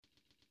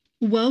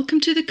Welcome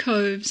to the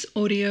Cove's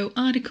audio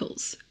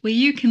articles, where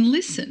you can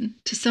listen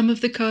to some of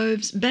the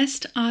Cove's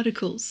best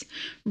articles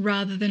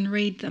rather than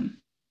read them.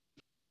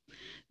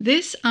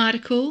 This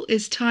article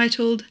is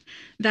titled,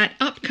 "That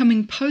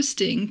Upcoming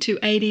Posting to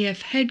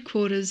ADF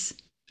Headquarters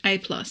A+."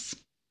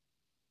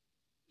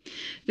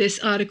 This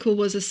article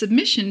was a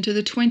submission to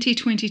the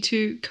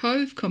 2022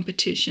 Cove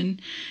competition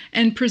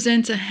and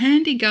presents a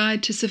handy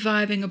guide to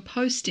surviving a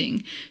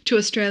posting to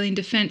Australian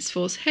Defence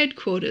Force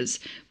Headquarters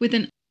with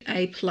an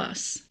A+.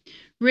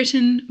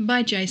 Written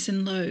by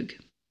Jason Logue.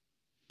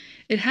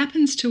 It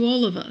happens to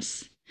all of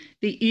us,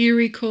 the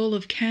eerie call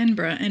of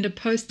Canberra and a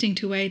posting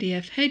to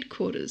ADF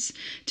headquarters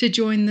to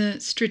join the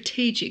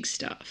strategic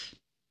staff.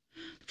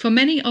 For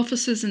many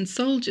officers and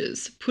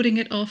soldiers, putting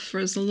it off for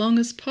as long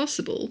as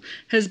possible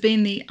has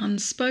been the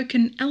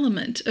unspoken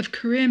element of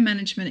career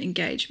management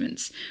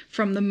engagements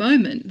from the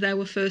moment they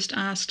were first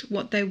asked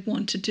what they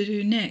wanted to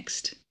do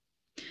next.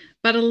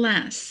 But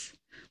alas,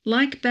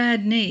 like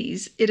bad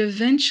knees, it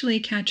eventually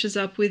catches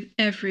up with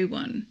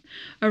everyone.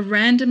 A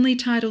randomly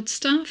titled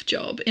staff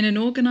job in an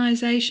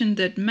organisation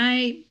that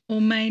may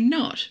or may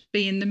not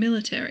be in the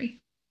military.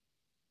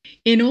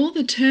 In all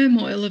the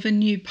turmoil of a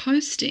new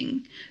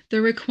posting,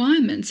 the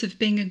requirements of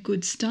being a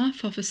good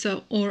staff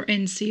officer or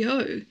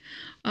NCO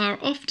are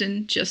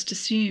often just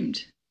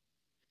assumed.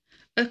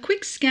 A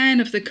quick scan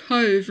of the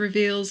Cove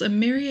reveals a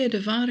myriad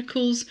of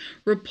articles,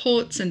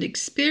 reports and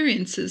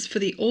experiences for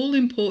the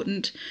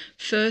all-important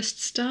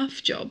first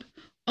staff job,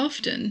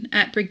 often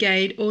at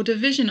brigade or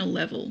divisional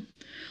level.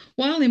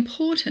 While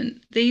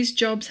important, these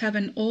jobs have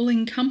an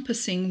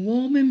all-encompassing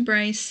warm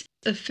embrace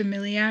of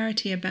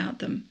familiarity about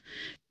them.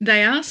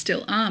 They are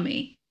still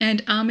Army,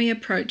 and Army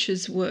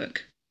approaches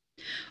work.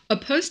 A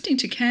posting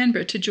to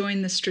Canberra to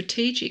join the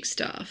strategic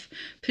staff,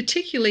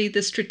 particularly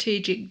the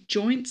strategic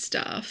joint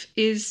staff,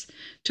 is,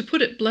 to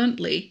put it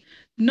bluntly,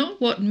 not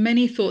what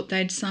many thought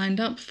they'd signed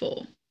up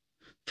for.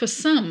 For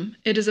some,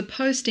 it is a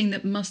posting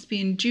that must be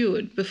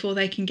endured before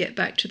they can get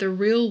back to the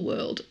real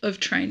world of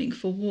training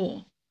for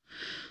war.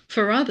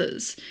 For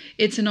others,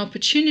 it's an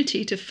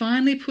opportunity to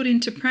finally put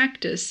into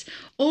practice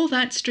all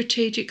that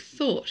strategic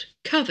thought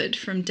covered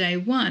from day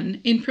one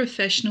in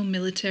professional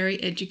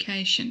military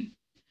education.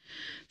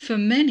 For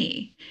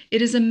many,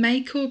 it is a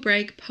make or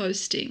break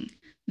posting.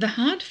 The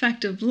hard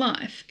fact of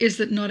life is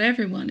that not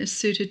everyone is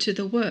suited to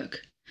the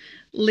work.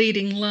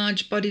 Leading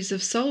large bodies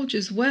of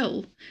soldiers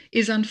well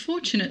is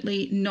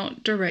unfortunately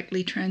not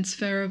directly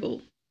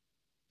transferable.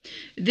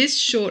 This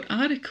short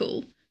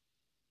article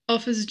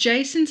offers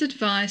Jason's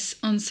advice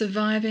on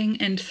surviving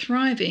and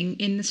thriving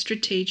in the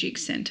strategic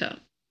centre.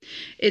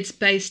 It's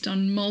based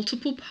on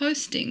multiple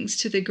postings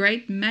to the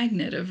great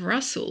magnet of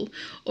Russell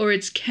or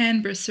its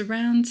Canberra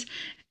surrounds,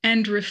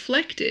 and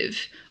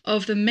reflective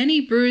of the many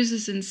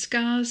bruises and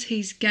scars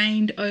he's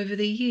gained over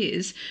the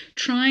years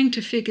trying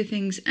to figure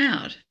things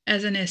out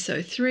as an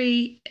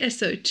SO3,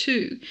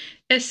 SO2,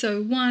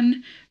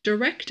 SO1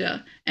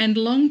 director and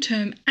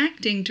long-term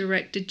acting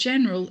director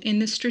general in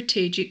the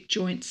Strategic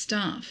Joint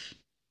Staff.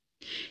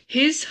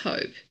 His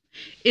hope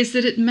is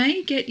that it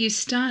may get you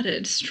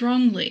started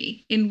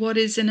strongly in what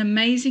is an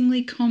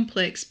amazingly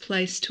complex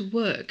place to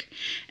work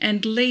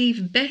and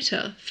leave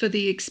better for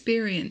the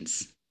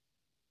experience.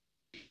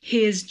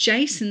 Here's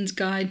Jason's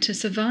guide to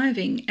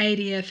surviving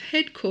ADF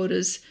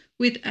headquarters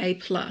with A+.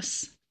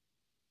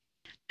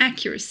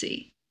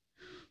 Accuracy.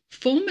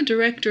 Former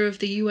Director of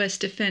the US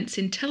Defense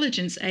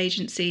Intelligence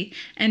Agency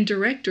and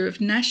Director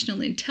of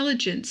National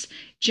Intelligence,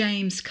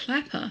 James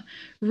Clapper,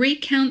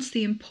 recounts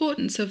the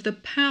importance of the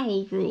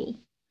Powell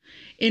Rule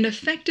in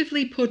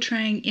effectively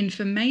portraying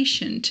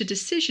information to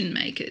decision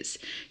makers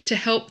to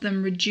help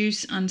them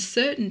reduce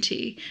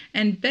uncertainty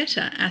and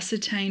better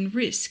ascertain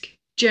risk.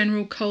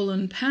 General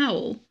Colin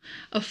Powell,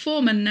 a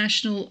former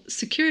National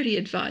Security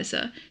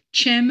Advisor,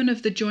 Chairman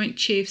of the Joint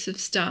Chiefs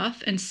of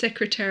Staff and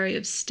Secretary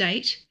of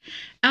State,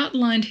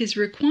 outlined his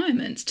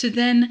requirements to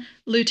then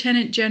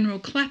Lieutenant General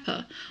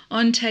Clapper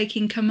on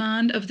taking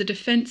command of the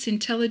Defence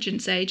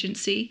Intelligence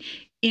Agency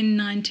in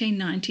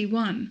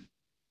 1991.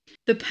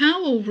 The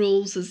Powell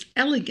Rule's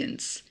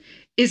elegance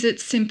is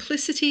its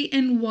simplicity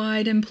and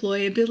wide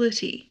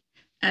employability.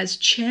 As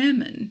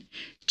chairman,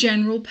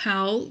 General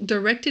Powell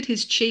directed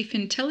his Chief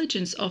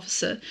Intelligence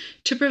Officer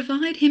to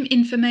provide him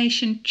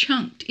information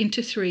chunked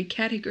into 3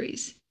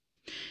 categories.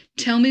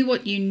 Tell me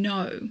what you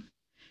know,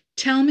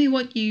 tell me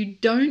what you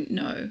don't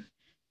know,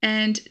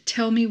 and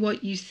tell me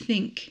what you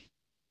think.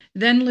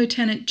 Then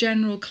Lieutenant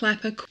General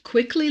Clapper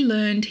quickly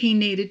learned he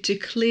needed to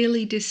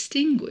clearly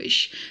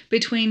distinguish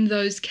between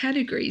those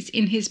categories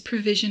in his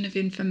provision of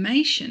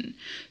information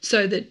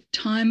so that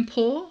time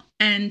poor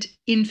and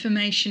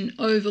information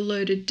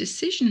overloaded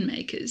decision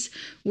makers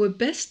were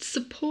best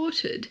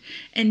supported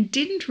and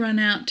didn't run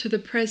out to the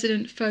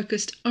President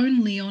focused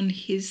only on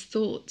his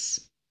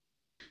thoughts.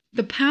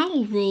 The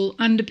Powell Rule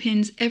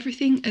underpins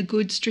everything a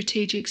good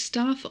strategic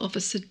staff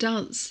officer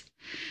does.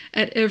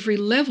 At every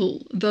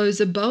level,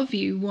 those above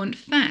you want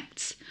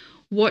facts,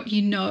 what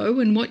you know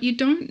and what you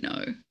don't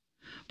know.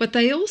 But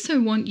they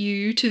also want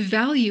you to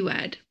value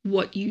add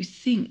what you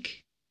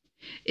think.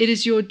 It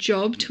is your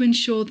job to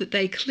ensure that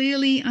they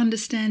clearly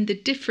understand the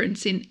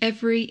difference in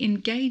every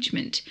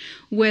engagement,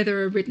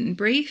 whether a written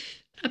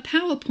brief, a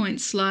PowerPoint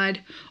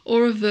slide,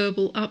 or a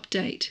verbal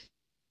update.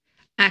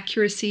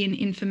 Accuracy in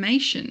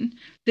information,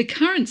 the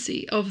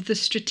currency of the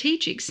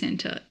strategic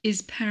centre,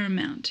 is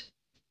paramount.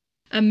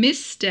 A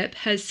misstep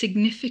has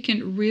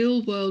significant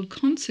real-world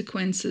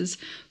consequences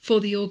for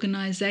the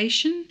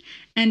organisation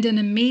and an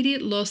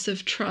immediate loss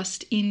of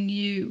trust in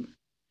you.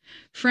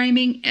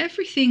 Framing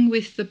everything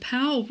with the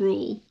power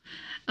rule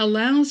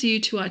allows you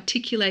to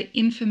articulate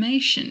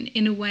information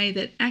in a way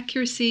that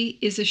accuracy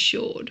is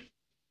assured.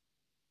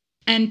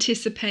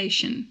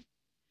 Anticipation.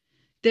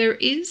 There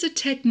is a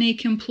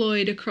technique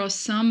employed across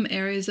some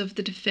areas of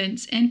the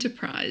defence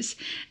enterprise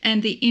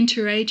and the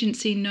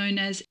interagency known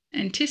as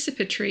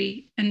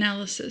anticipatory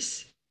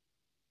analysis.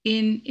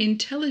 In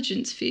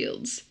intelligence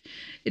fields,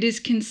 it is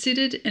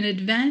considered an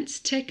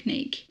advanced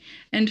technique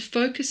and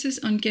focuses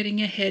on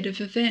getting ahead of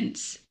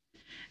events.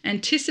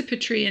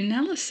 Anticipatory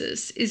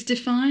analysis is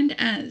defined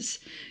as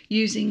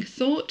using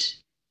thought,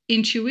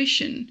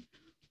 intuition,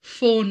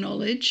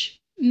 foreknowledge,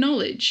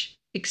 knowledge,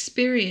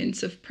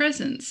 experience of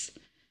presence,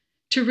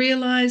 to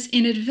realize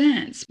in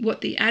advance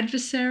what the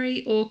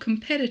adversary or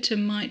competitor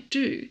might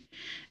do,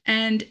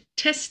 and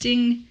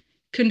testing,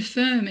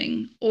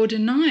 confirming, or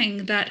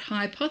denying that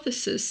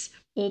hypothesis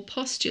or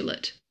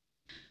postulate.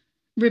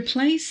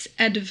 Replace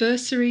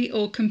adversary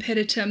or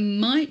competitor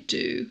might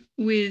do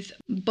with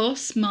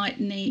boss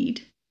might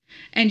need,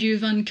 and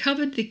you've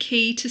uncovered the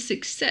key to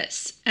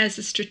success as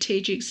a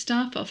strategic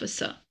staff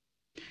officer.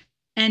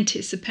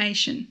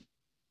 Anticipation.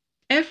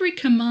 Every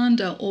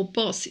commander or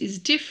boss is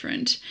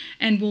different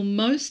and will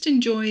most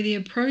enjoy the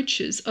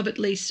approaches of at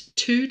least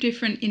 2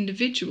 different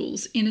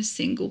individuals in a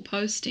single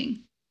posting.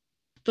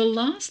 The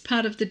last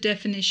part of the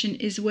definition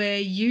is where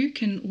you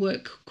can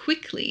work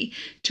quickly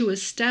to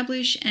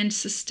establish and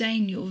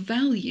sustain your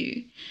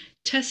value,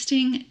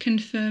 testing,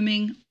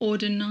 confirming, or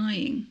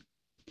denying.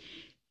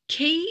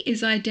 Key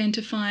is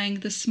identifying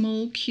the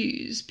small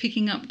cues,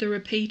 picking up the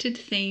repeated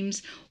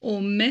themes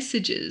or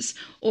messages,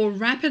 or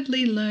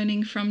rapidly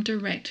learning from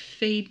direct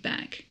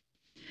feedback.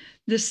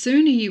 The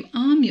sooner you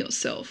arm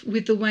yourself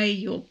with the way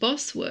your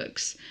boss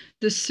works,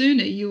 the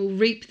sooner you will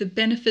reap the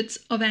benefits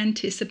of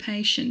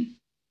anticipation.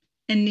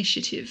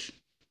 Initiative.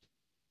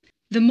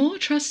 The more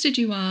trusted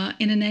you are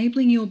in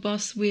enabling your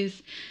boss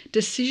with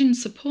decision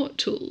support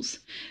tools,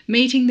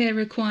 meeting their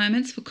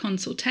requirements for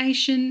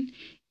consultation,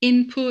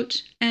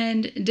 input,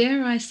 and,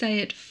 dare I say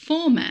it,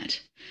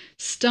 format,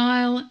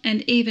 style,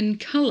 and even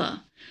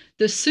colour,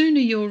 the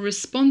sooner your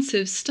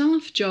responsive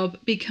staff job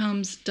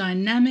becomes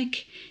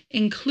dynamic,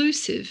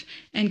 inclusive,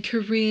 and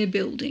career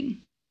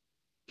building.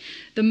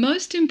 The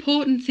most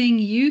important thing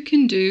you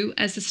can do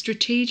as a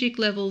strategic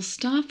level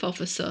staff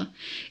officer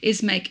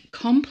is make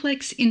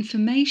complex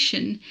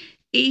information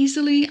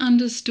easily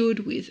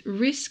understood with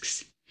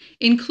risks,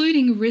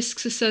 including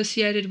risks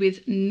associated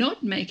with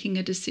not making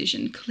a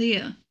decision,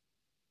 clear.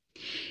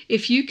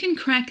 If you can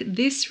crack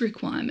this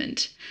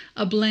requirement,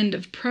 a blend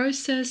of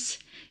process,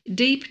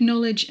 deep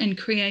knowledge, and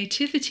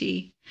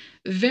creativity,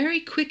 very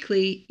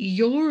quickly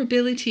your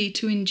ability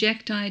to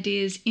inject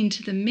ideas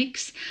into the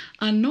mix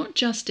are not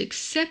just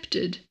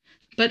accepted,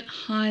 but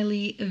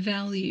highly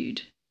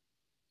valued.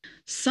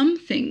 Some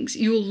things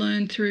you will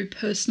learn through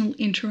personal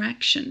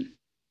interaction.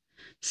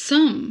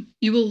 Some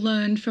you will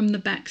learn from the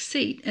back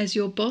seat as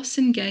your boss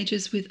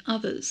engages with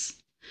others.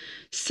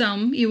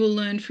 Some you will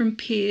learn from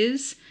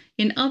peers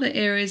in other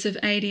areas of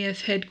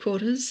ADF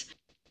headquarters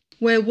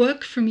where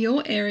work from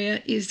your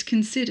area is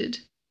considered.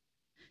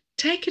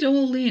 Take it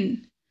all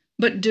in,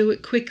 but do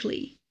it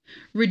quickly.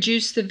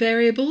 Reduce the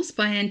variables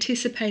by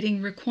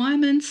anticipating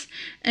requirements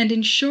and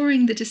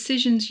ensuring the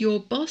decisions your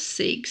boss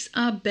seeks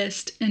are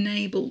best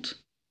enabled.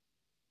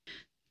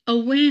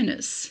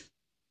 Awareness.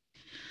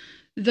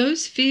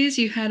 Those fears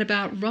you had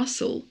about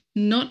Russell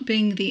not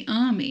being the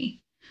army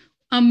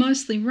are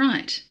mostly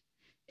right.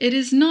 It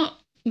is not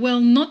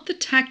the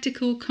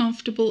tactical,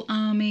 comfortable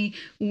army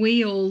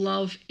we all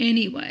love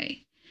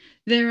anyway.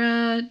 There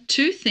are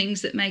 2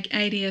 things that make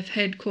ADF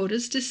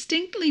headquarters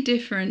distinctly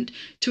different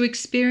to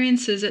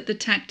experiences at the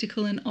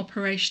tactical and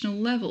operational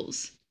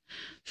levels.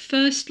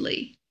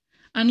 Firstly,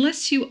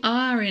 unless you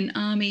are in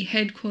Army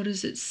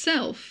headquarters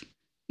itself,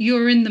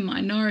 you're in the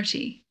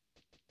minority.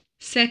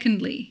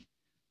 Secondly,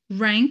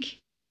 rank,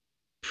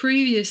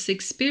 previous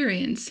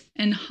experience,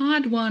 and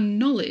hard-won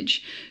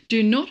knowledge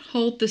do not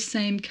hold the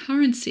same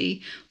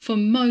currency for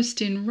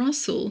most in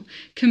Russell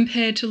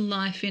compared to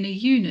life in a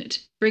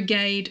unit,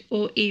 brigade,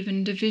 or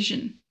even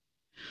division.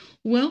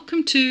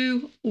 Welcome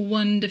to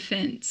One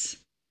Defence.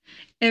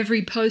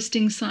 Every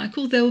posting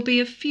cycle there will be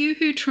a few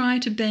who try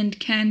to bend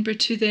Canberra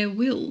to their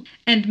will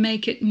and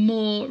make it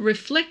more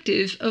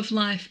reflective of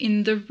life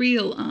in the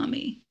real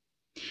army.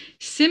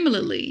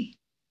 Similarly,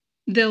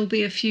 there'll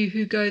be a few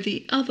who go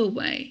the other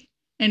way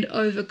and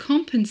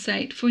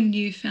overcompensate for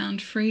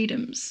newfound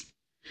freedoms.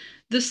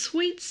 The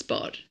sweet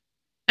spot,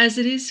 as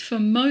it is for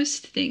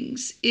most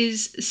things,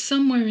 is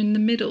somewhere in the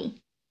middle.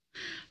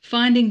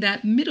 Finding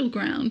that middle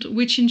ground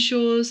which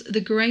ensures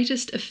the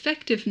greatest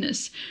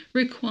effectiveness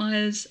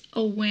requires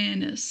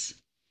awareness.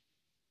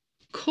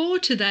 Core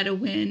to that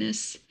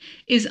awareness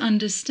is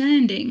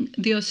understanding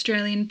the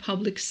Australian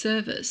Public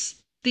Service,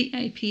 the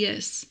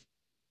APS.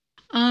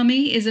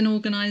 Army is an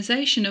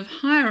organisation of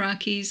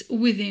hierarchies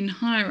within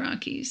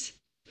hierarchies.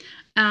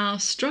 Our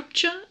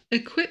structure,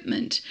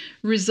 equipment,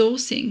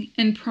 resourcing,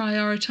 and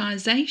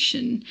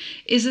prioritisation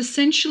is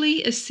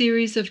essentially a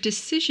series of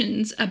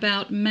decisions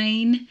about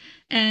main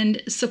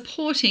and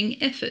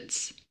supporting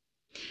efforts.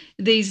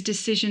 These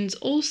decisions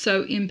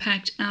also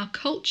impact our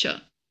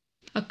culture.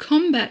 A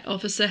combat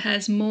officer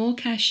has more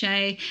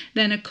cachet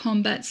than a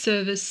combat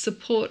service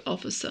support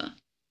officer.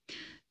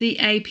 The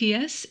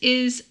APS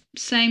is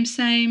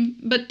same,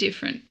 but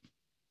different.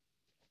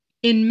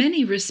 In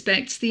many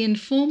respects, the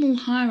informal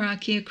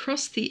hierarchy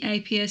across the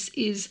APS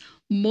is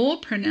more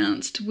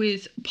pronounced,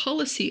 with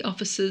policy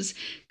officers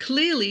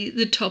clearly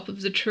the top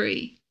of the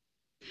tree.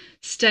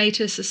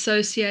 Status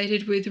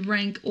associated with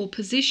rank or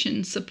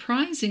position,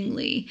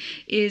 surprisingly,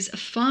 is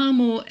far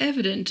more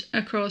evident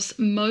across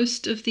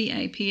most of the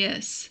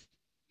APS.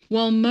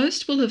 While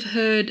most will have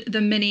heard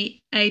the many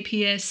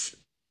APS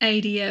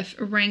ADF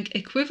rank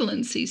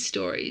equivalency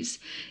stories,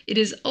 it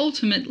is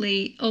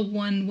ultimately a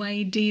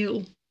one-way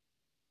deal.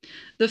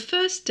 The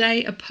first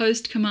day a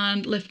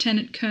post-command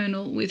lieutenant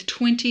colonel with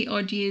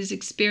 20-odd years'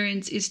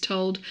 experience is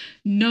told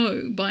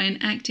no by an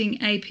acting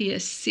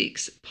APS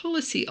 6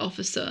 policy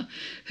officer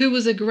who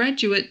was a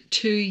graduate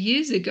 2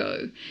 years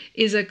ago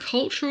is a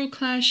cultural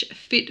clash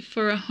fit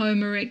for a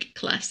Homeric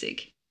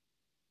classic.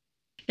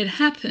 It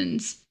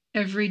happens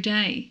every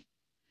day.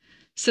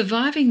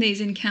 Surviving these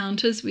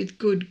encounters with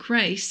good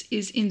grace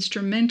is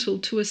instrumental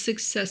to a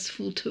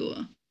successful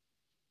tour.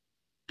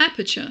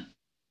 Aperture.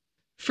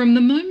 From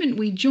the moment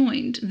we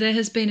joined, there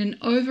has been an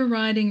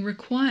overriding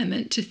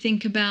requirement to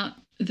think about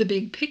the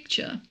big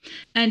picture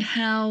and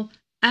how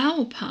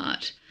our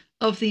part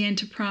of the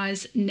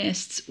enterprise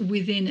nests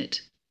within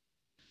it.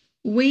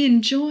 We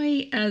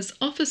enjoy, as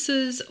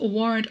officers,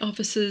 warrant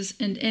officers,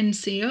 and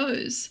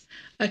NCOs,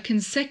 a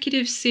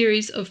consecutive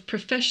series of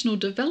professional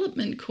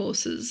development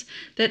courses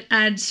that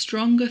add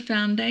stronger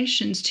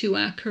foundations to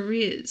our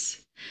careers.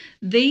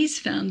 These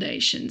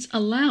foundations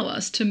allow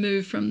us to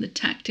move from the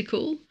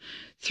tactical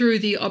through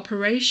the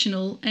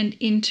operational and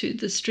into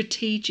the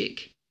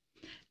strategic.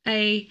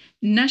 A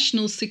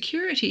national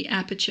security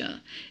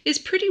aperture is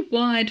pretty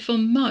wide for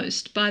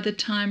most by the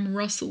time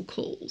Russell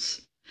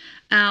calls.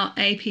 Our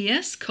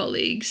APS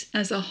colleagues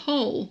as a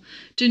whole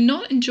do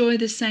not enjoy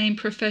the same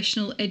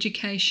professional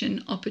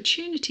education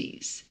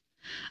opportunities.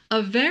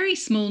 A very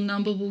small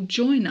number will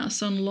join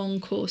us on long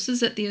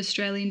courses at the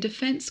Australian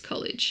Defence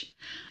College.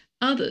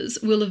 Others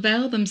will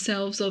avail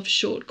themselves of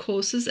short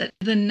courses at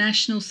the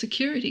National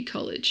Security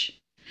College.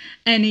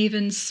 An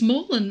even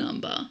smaller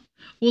number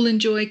will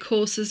enjoy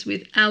courses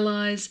with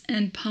allies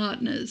and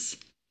partners.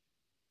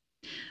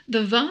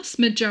 The vast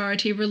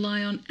majority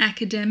rely on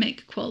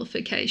academic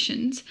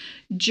qualifications,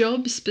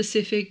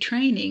 job-specific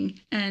training,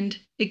 and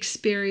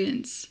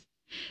experience.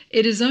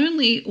 It is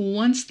only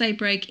once they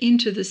break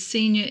into the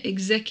senior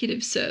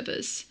executive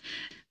service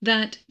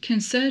that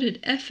concerted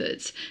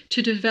efforts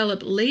to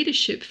develop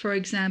leadership, for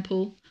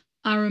example,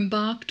 are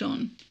embarked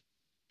on.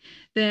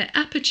 Their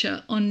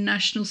aperture on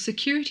national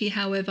security,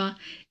 however,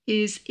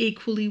 is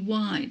equally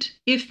wide,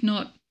 if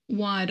not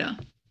wider.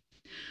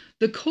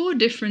 The core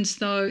difference,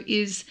 though,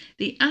 is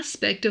the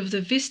aspect of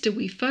the vista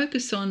we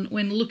focus on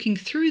when looking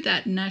through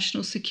that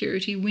national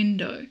security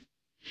window.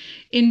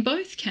 In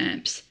both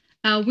camps,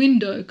 our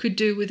window could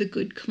do with a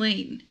good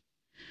clean.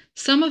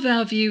 Some of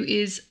our view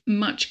is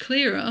much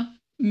clearer,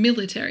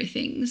 military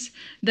things,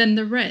 than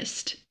the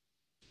rest.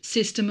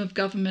 System of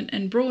government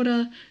and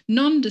broader,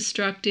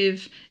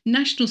 non-destructive,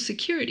 national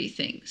security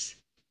things.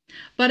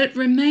 But it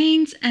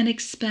remains an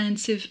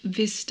expansive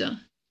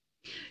vista.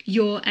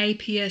 Your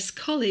APS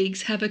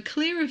colleagues have a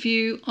clearer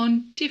view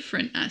on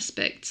different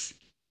aspects.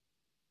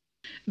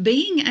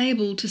 Being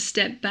able to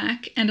step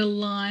back and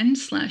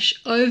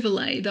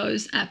align/overlay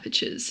those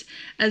apertures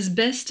as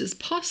best as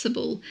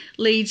possible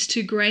leads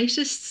to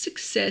greatest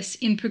success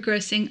in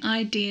progressing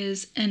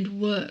ideas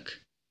and work.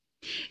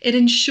 It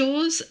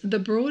ensures the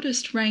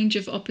broadest range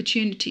of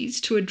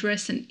opportunities to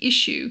address an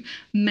issue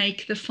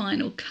make the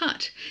final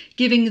cut,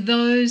 giving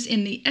those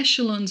in the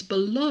echelons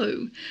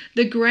below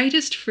the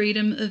greatest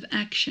freedom of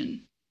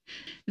action.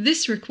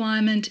 This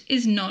requirement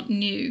is not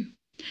new.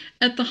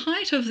 At the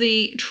height of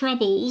the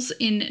Troubles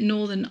in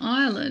Northern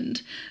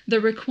Ireland,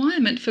 the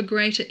requirement for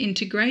greater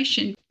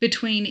integration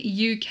between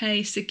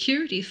UK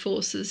security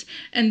forces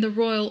and the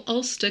Royal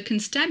Ulster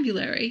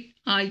Constabulary,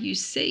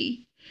 RUC,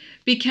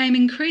 became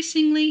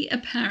increasingly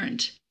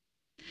apparent.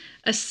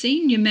 A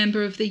senior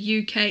member of the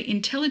UK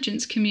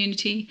intelligence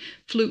community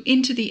flew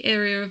into the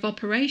area of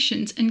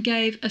operations and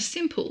gave a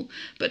simple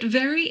but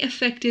very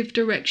effective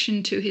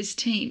direction to his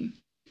team.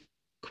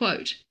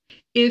 Quote,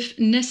 If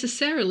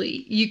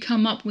necessarily you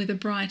come up with a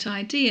bright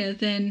idea,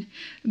 then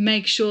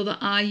make sure the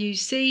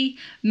RUC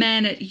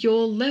man at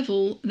your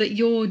level that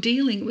you're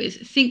dealing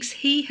with thinks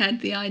he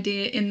had the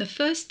idea in the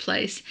first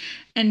place,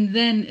 and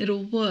then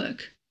it'll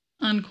work."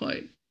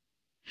 Unquote.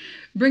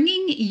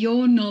 Bringing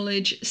your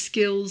knowledge,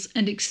 skills,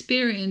 and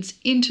experience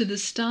into the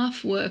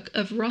staff work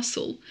of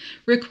Russell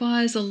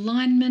requires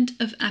alignment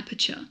of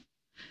aperture.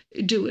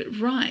 Do it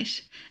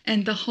right,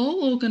 and the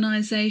whole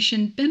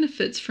organisation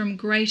benefits from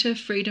greater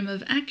freedom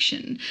of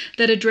action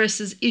that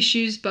addresses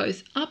issues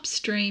both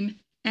upstream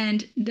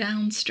and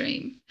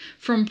downstream,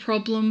 from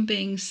problem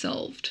being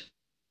solved.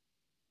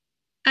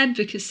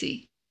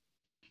 Advocacy.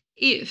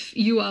 If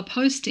you are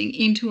posting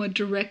into a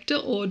director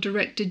or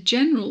director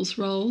general's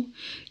role,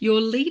 your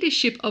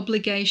leadership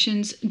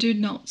obligations do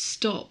not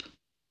stop.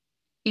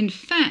 In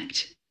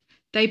fact,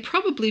 they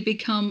probably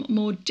become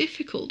more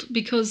difficult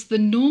because the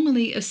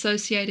normally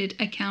associated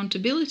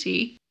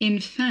accountability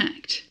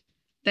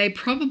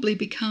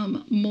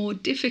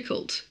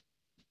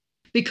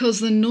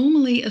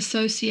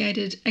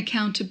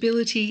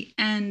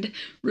and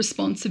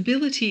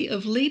responsibility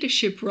of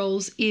leadership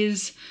roles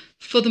is,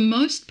 for the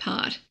most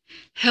part,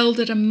 held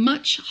at a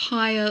much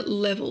higher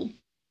level.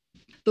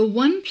 The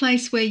one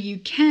place where you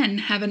can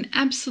have an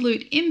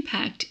absolute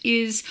impact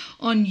is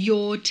on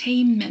your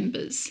team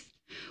members.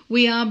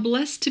 We are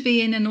blessed to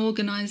be in an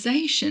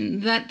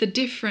organisation that the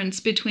difference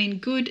between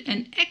good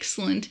and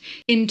excellent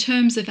in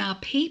terms of our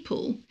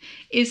people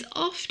is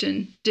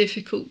often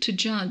difficult to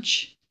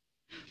judge.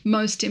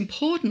 Most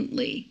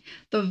importantly,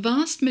 the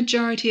vast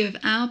majority of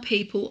our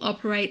people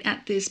operate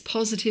at this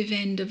positive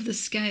end of the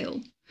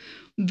scale.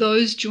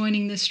 Those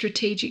joining the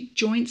strategic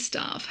joint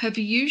staff have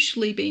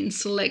usually been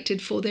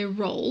selected for their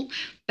role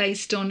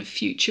based on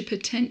future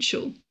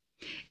potential.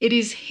 It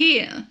is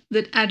here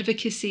that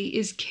advocacy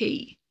is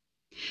key.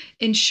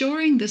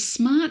 Ensuring the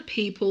smart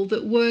people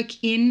that work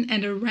in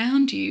and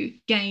around you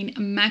gain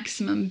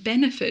maximum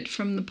benefit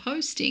from the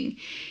posting,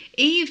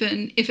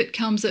 even if it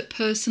comes at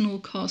personal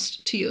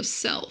cost to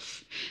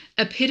yourself,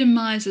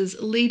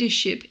 epitomizes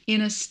leadership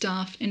in a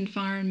staff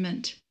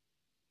environment.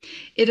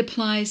 It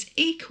applies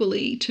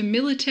equally to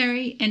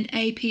military and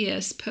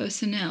APS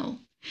personnel.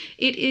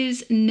 It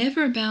is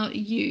never about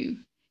you.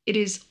 It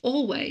is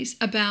always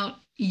about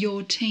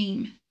your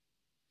team.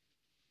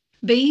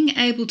 Being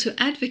able to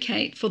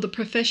advocate for the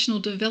professional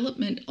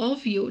development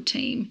of your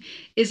team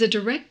is a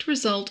direct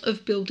result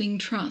of building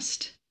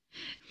trust.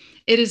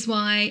 It is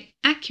why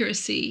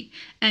accuracy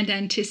and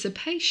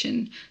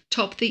anticipation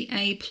top the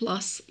A+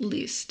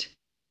 list.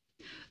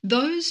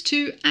 Those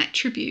two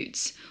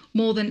attributes,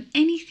 more than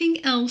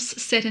anything else,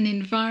 set an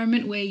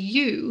environment where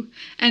you,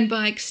 and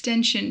by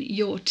extension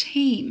your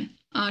team,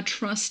 are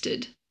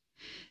trusted.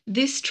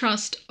 This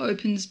trust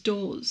opens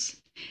doors.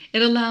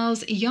 It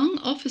allows young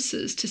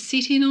officers to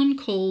sit in on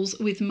calls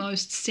with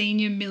most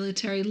senior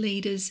military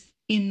leaders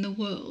in the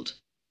world.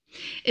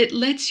 It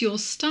lets your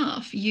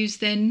staff use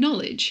their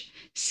knowledge,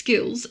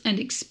 skills, and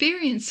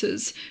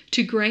experiences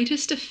to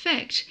greatest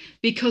effect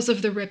because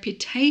of the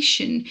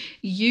reputation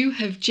you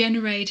have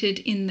generated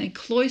in the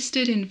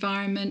cloistered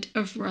environment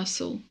of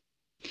Russell.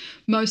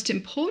 Most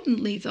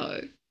importantly,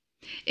 though,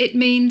 it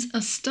means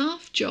a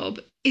staff job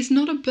is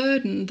not a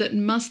burden that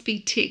must be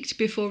ticked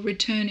before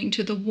returning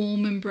to the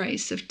warm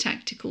embrace of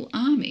tactical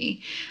army,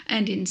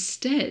 and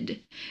instead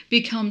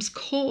becomes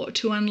core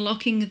to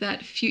unlocking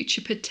that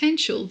future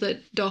potential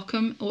that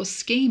DOCOM or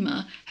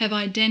schema have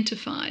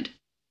identified.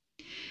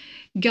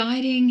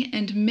 Guiding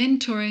and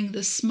mentoring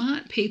the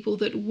smart people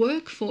that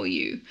work for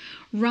you,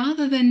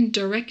 rather than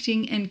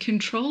directing and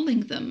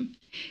controlling them,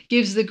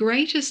 gives the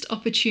greatest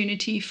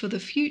opportunity for the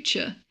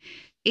future,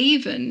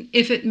 even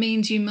if it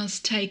means you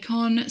must take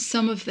on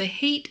some of the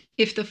heat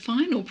if the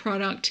final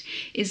product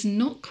is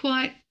not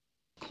quite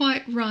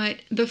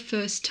right the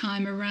first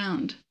time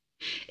around.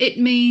 It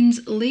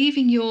means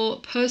leaving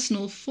your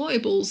personal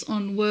foibles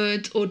on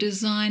words or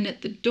design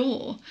at the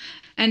door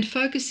and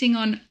focusing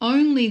on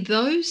only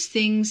those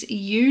things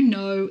you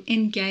know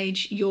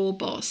engage your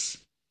boss.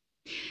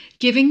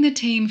 Giving the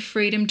team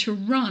freedom to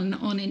run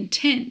on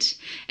intent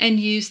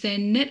and use their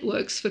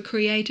networks for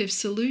creative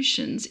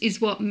solutions is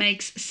what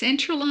makes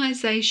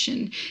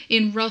centralization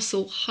in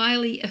Russell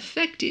highly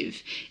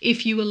effective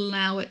if you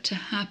allow it to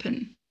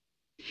happen.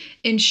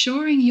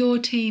 Ensuring your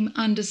team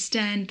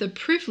understand the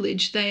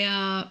privilege they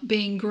are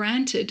being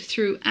granted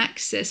through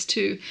access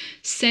to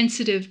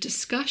sensitive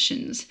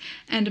discussions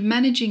and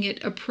managing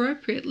it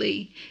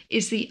appropriately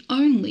is the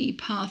only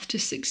path to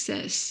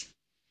success.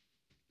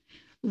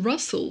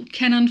 Russell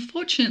can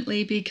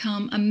unfortunately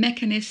become a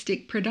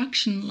mechanistic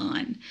production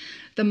line,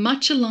 the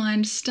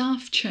much-aligned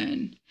staff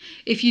churn,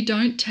 if you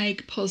don't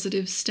take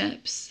positive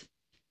steps.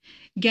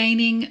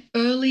 Gaining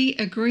early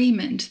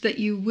agreement that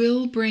you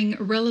will bring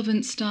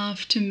relevant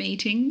staff to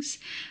meetings,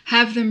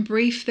 have them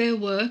brief their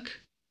work,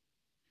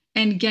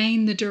 and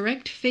gain the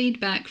direct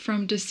feedback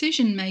from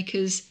decision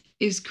makers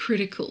is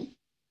critical.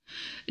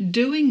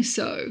 Doing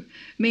so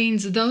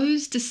means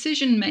those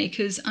decision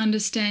makers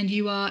understand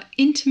you are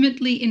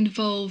intimately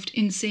involved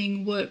in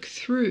seeing work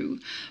through,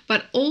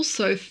 but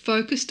also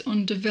focused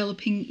on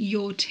developing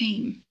your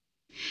team.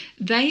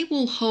 They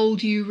will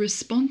hold you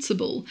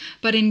responsible,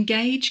 but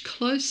engage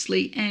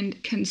closely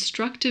and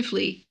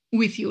constructively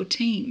with your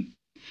team.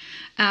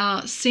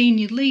 Our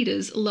senior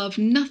leaders love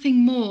nothing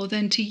more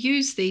than to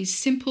use these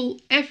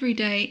simple,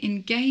 everyday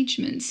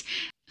engagements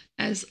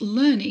as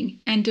learning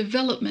and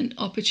development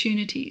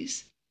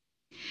opportunities.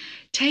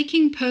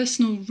 Taking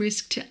personal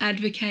risk to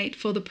advocate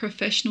for the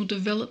professional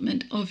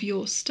development of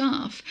your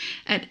staff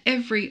at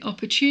every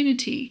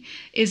opportunity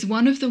is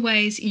one of the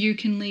ways you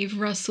can leave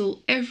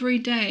Russell every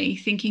day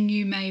thinking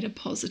you made a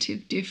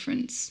positive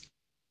difference.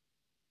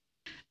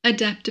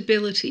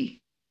 Adaptability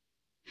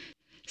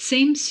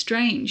seems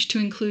strange to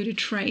include a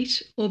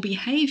trait or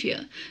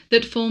behaviour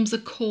that forms a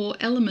core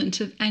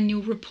element of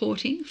annual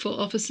reporting for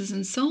officers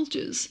and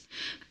soldiers,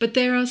 but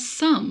there are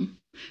some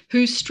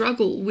who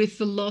struggle with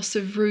the loss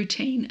of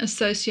routine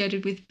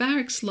associated with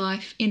barracks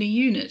life in a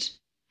unit.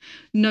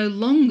 No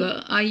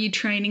longer are you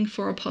training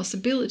for a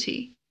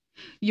possibility.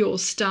 Your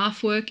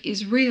staff work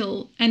is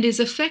real and is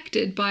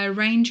affected by a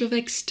range of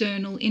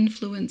external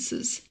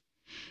influences.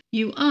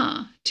 You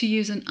are, to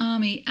use an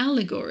army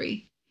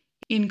allegory,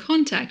 in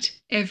contact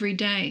every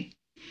day.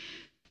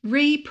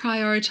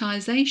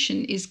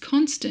 Reprioritisation is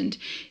constant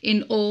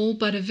in all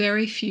but a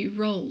very few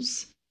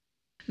roles.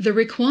 The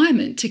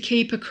requirement to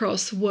keep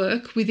across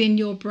work within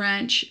your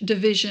branch,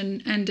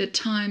 division, and at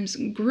times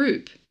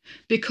group,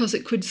 because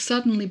it could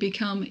suddenly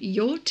become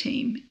your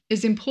team,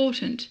 is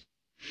important.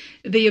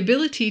 The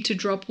ability to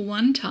drop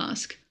one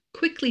task,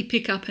 quickly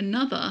pick up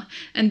another,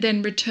 and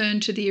then return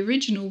to the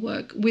original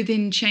work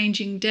within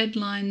changing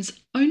deadlines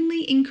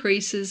only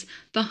increases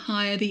the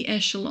higher the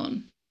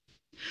echelon.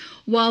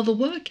 While the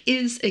work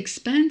is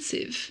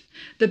expansive,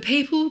 the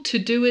people to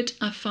do it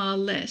are far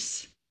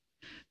less.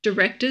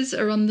 Directors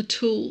are on the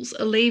tools,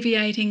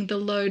 alleviating the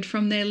load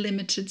from their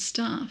limited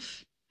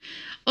staff.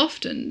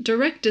 Often,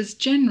 directors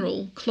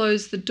general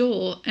close the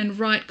door and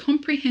write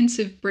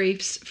comprehensive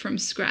briefs from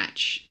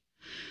scratch.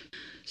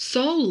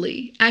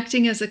 Solely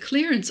acting as a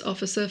clearance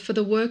officer for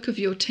the work of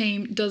your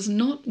team does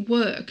not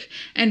work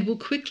and will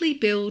quickly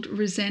build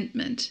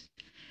resentment.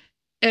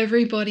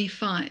 Everybody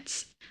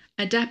fights.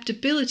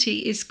 Adaptability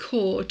is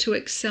core to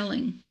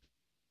excelling.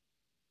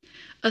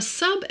 A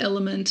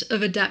sub-element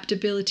of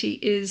adaptability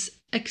is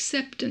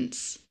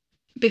acceptance.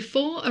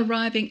 Before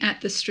arriving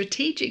at the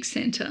strategic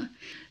centre,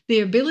 the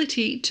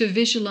ability to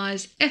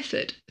visualise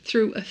effort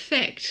through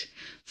effect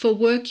for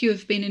work you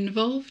have been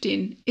involved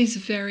in is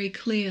very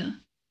clear.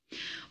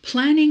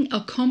 Planning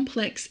a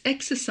complex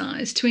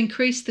exercise to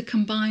increase the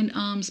combined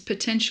arms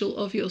potential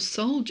of your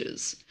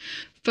soldiers,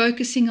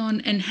 focusing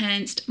on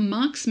enhanced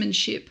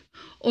marksmanship,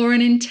 or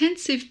an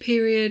intensive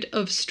period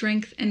of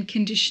strength and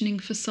conditioning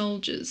for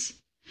soldiers.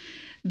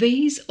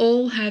 These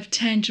all have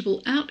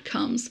tangible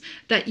outcomes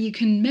that you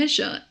can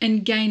measure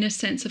and gain a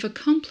sense of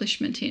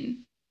accomplishment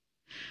in.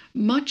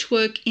 Much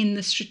work in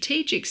the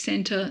strategic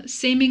centre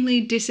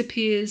seemingly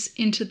disappears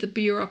into the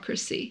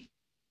bureaucracy.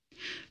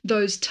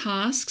 Those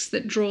tasks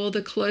that draw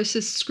the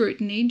closest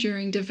scrutiny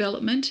during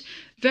development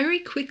very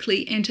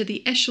quickly enter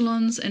the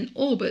echelons and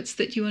orbits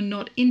that you are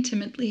not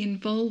intimately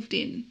involved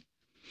in.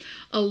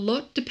 A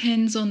lot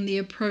depends on the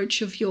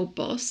approach of your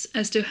boss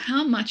as to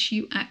how much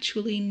you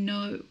actually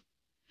know.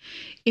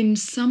 In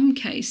some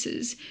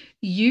cases,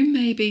 you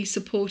may be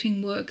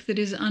supporting work that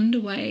is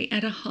underway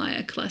at a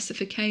higher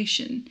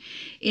classification.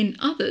 In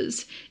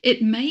others,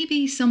 it may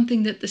be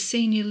something that the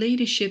senior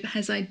leadership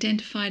has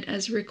identified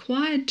as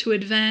required to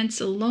advance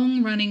a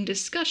long-running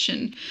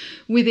discussion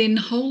within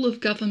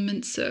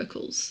whole-of-government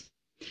circles.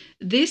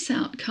 This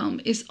outcome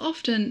is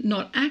often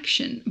not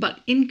action, but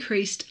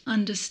increased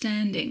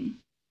understanding.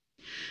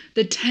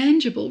 The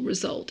tangible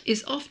result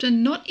is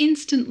often not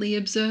instantly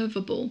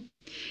observable.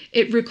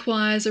 It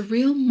requires a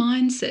real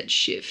mindset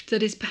shift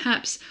that is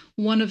perhaps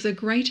one of the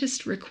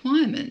greatest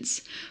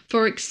requirements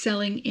for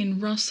excelling in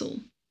Russell.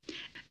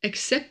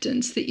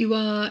 Acceptance that you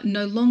are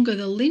no longer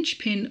the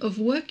linchpin of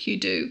work you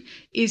do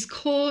is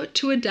core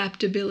to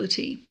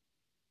adaptability.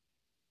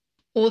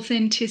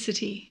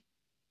 Authenticity.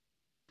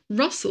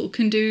 Russell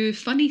can do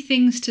funny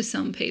things to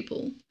some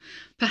people.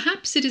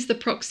 Perhaps it is the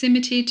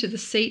proximity to the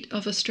seat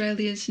of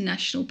Australia's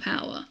national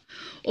power,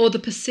 or the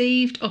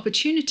perceived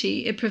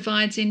opportunity it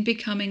provides in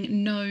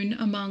becoming known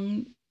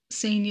among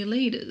senior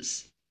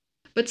leaders.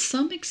 But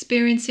some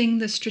experiencing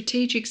the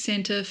strategic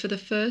centre for the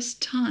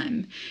first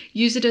time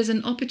use it as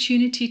an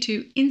opportunity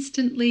to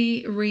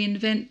instantly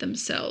reinvent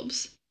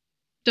themselves.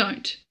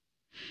 Don't.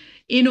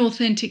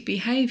 Inauthentic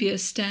behaviour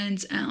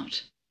stands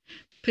out,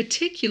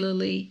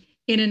 particularly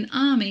in an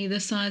army the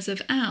size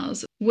of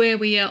ours, where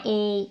we are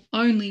all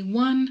only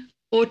 1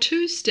 or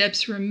 2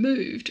 steps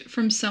removed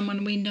from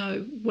someone we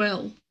know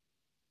well.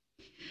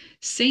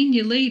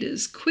 Senior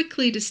leaders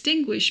quickly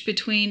distinguish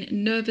between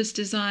nervous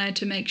desire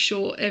to make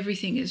sure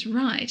everything is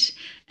right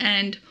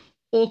and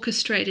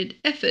orchestrated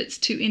efforts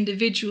to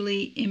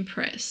individually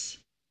impress.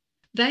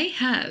 They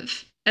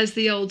have, As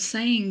the old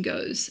saying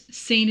goes,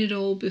 seen it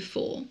all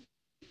before.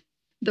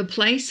 The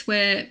place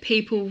where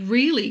people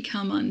really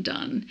come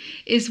undone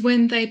is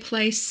when they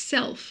place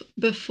self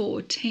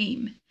before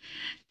team,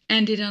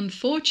 and it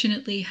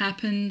unfortunately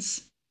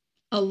happens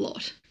a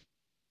lot.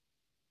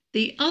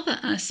 The other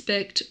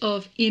aspect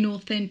of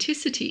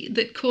inauthenticity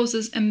that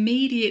causes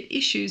immediate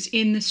issues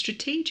in the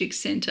strategic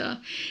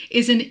centre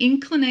is an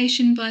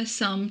inclination by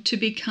some to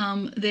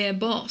become their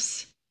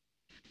boss.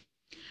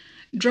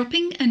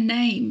 Dropping a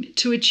name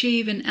to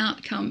achieve an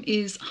outcome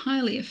is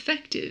highly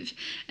effective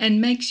and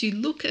makes you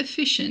look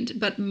efficient,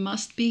 but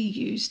must be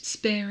used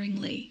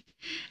sparingly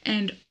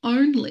and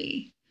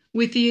only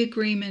with the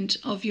agreement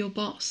of your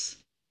boss.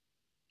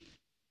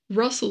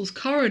 Russell's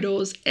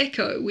corridors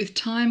echo with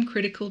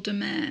time-critical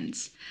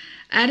demands.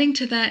 Adding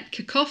to that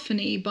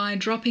cacophony by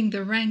dropping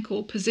the rank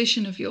or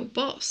position of your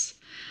boss,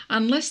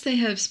 unless they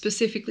have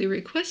specifically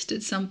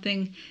requested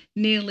something,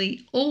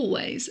 nearly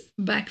always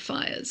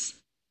backfires.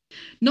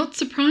 Not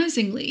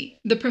surprisingly,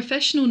 the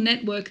professional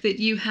network that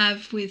you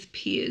have with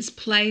peers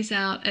plays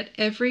out at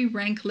every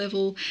rank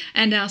level,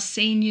 and our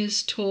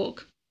seniors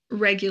talk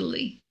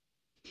regularly.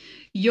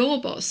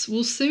 Your boss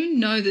will soon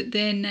know that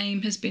their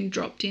name has been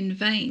dropped in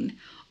vain,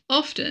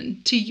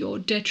 often to your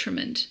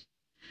detriment.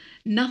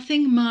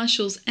 Nothing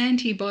marshals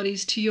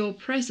antibodies to your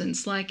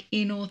presence like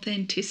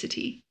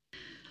inauthenticity.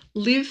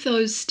 Live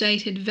those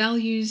stated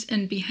values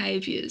and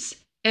behaviours.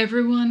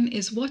 Everyone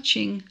is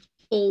watching,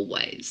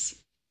 always.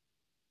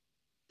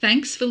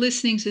 Thanks for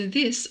listening to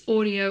this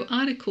audio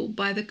article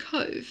by The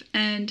Cove,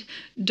 and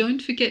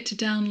don't forget to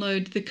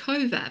download the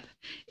Cove app.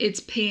 It's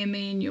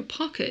PME in your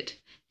pocket,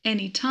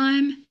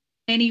 anytime,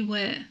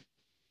 anywhere.